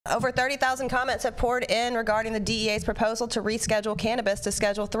Over 30,000 comments have poured in regarding the DEA's proposal to reschedule cannabis to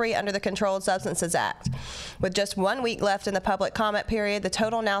Schedule 3 under the Controlled Substances Act. With just 1 week left in the public comment period, the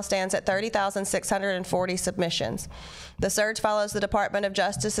total now stands at 30,640 submissions. The surge follows the Department of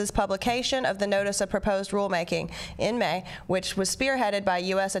Justice's publication of the Notice of Proposed Rulemaking in May, which was spearheaded by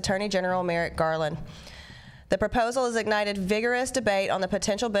U.S. Attorney General Merrick Garland. The proposal has ignited vigorous debate on the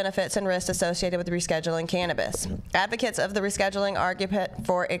potential benefits and risks associated with rescheduling cannabis. Advocates of the rescheduling argue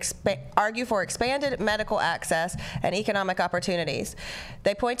for expanded medical access and economic opportunities.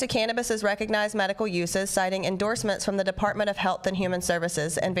 They point to cannabis's recognized medical uses, citing endorsements from the Department of Health and Human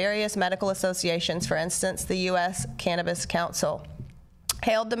Services and various medical associations, for instance, the U.S. Cannabis Council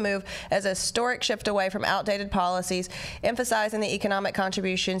hailed the move as a historic shift away from outdated policies, emphasizing the economic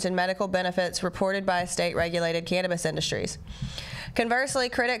contributions and medical benefits reported by state-regulated cannabis industries. Conversely,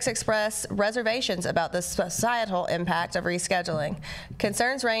 critics express reservations about the societal impact of rescheduling.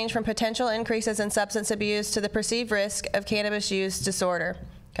 Concerns range from potential increases in substance abuse to the perceived risk of cannabis use disorder.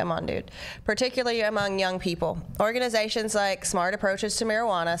 Come on, dude. Particularly among young people. Organizations like Smart Approaches to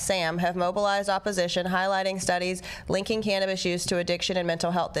Marijuana, SAM, have mobilized opposition, highlighting studies linking cannabis use to addiction and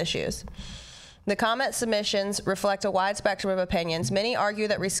mental health issues. The comment submissions reflect a wide spectrum of opinions. Many argue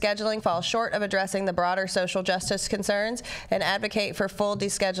that rescheduling falls short of addressing the broader social justice concerns and advocate for full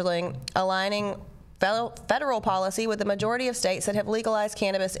descheduling, aligning federal policy with the majority of states that have legalized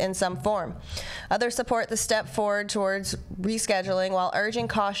cannabis in some form. Others support the step forward towards rescheduling while urging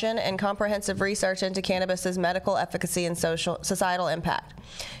caution and comprehensive research into cannabis's medical efficacy and societal impact.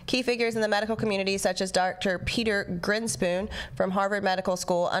 Key figures in the medical community, such as Dr. Peter Grinspoon from Harvard Medical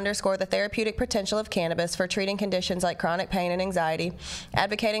School, underscore the therapeutic potential of cannabis for treating conditions like chronic pain and anxiety,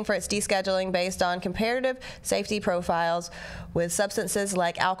 advocating for its descheduling based on comparative safety profiles with substances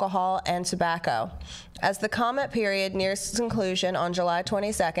like alcohol and tobacco. As the comment period nears its conclusion on July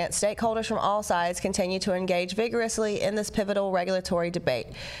 22nd, stakeholders from all sides continue to engage vigorously in this pivotal regulatory debate.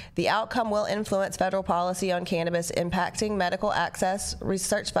 The outcome will influence federal policy on cannabis, impacting medical access,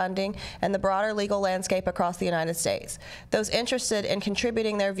 research funding, and the broader legal landscape across the United States. Those interested in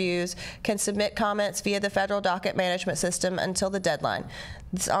contributing their views can submit comments via the federal docket management system until the deadline.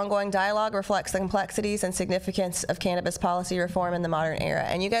 This ongoing dialogue reflects the complexities and significance of cannabis policy reform in the modern era.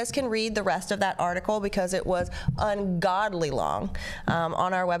 And you guys can read the rest of that article because it was ungodly long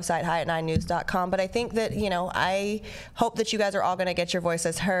on our website, highat9news.com. But I think that, you know, I hope that you guys are all going to get your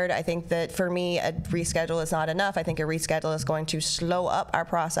voices heard. I think that for me, a reschedule is not enough. I think a reschedule is going to slow up our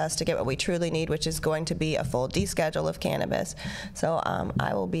process to get what we truly need, which is going to be a full deschedule of cannabis. So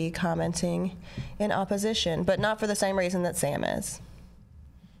I will be commenting in opposition, but not for the same reason that Sam is.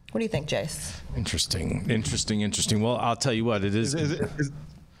 What do you think, Jace? Interesting. Well, I'll tell you what, it is.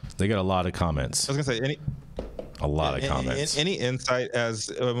 They got a lot of comments. I was going to say, a lot of comments. Any insight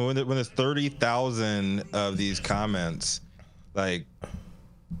as when there's 30,000 of these comments, like,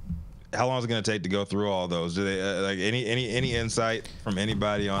 how long is it going to take to go through all those? Do they like any insight from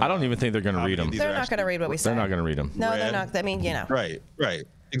anybody on? I don't even think they're going to read them. They're not going to read what we say. They're not going to read them. No, they're not. I mean, you know. Right.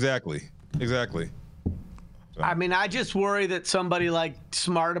 Exactly. I mean, I just worry that somebody like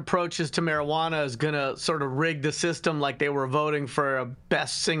Smart Approaches to Marijuana is going to sort of rig the system like they were voting for a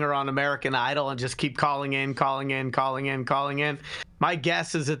best singer on American Idol and just keep calling in. My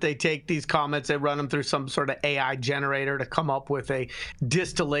guess is that they take these comments, they run them through some sort of AI generator to come up with a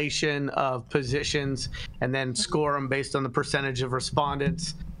distillation of positions and then score them based on the percentage of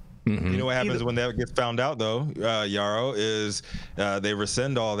respondents. Mm-hmm. You know what happens when that gets found out, though, Yarrow, is they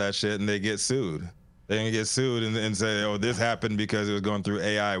rescind all that shit and they get sued. They're going to get sued and say, oh, this happened because it was going through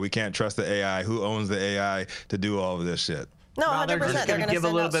AI. We can't trust the AI. Who owns the AI to do all of this shit? No, 100%. They're just going to give a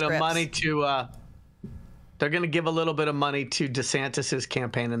little bit of money to they're going to give a little bit of money to DeSantis's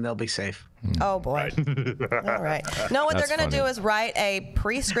campaign and they'll be safe. Oh, boy. All right. No, what they're going to do is write a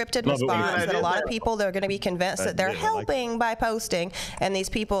pre-scripted response that a lot of people, they're going to be convinced that they're helping by posting, and these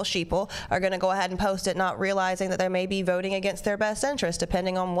sheeple are going to go ahead and post it, not realizing that they may be voting against their best interest,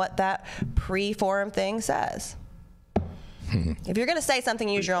 depending on what that pre-forum thing says. If you're going to say something,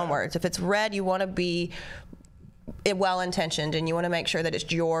 use your own words. If it's red, you want to be well-intentioned, and you want to make sure that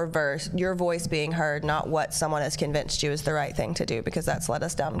it's your voice being heard, not what someone has convinced you is the right thing to do, because that's led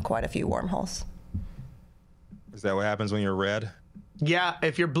us down quite a few wormholes. Is that what happens when you're red? Yeah,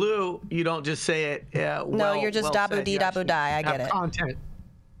 if you're blue, you don't just say it. No, you're just dabu-dee-dabu-die. I get it. Content.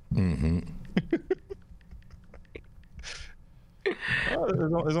 Mm-hmm.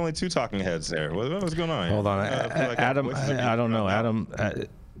 There's only two talking heads there. What's going on here? Hold on, Adam. I don't know, Adam.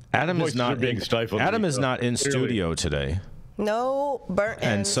 Adam is not being stifled. Adam is not in studio today. No burnt ends.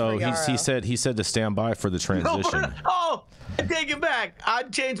 And so he said to stand by for the transition. I take it back.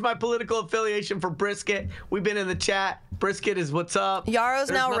 I'd change my political affiliation for Brisket. We've been in the chat. Brisket is what's up. Yarrow's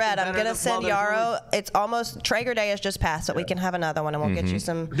There's now nothing red. I'm better going to than send Mother's Yarrow. Milk. It's almost, Traeger Day has just passed, so we can have another one, and we'll get you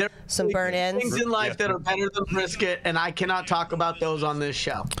some burn-ins. Things in life that are better than Brisket, and I cannot talk about those on this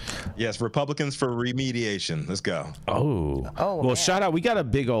show. Yes, Republicans for remediation. Let's go. Oh, well, man. shout out. We got a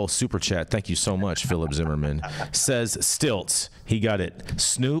big old super chat. Thank you so much, Philip Zimmerman. Says stilts. He got it.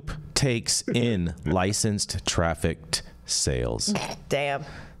 Snoop takes in licensed trafficked sales. Damn.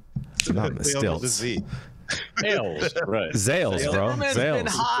 Not stilts. Sales, right. Zales, bro.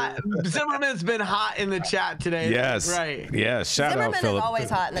 Zimmerman's been hot in the chat today. Yes. Right. Yes. Shout Zimmerman out, Philip. is always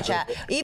hot in the chat.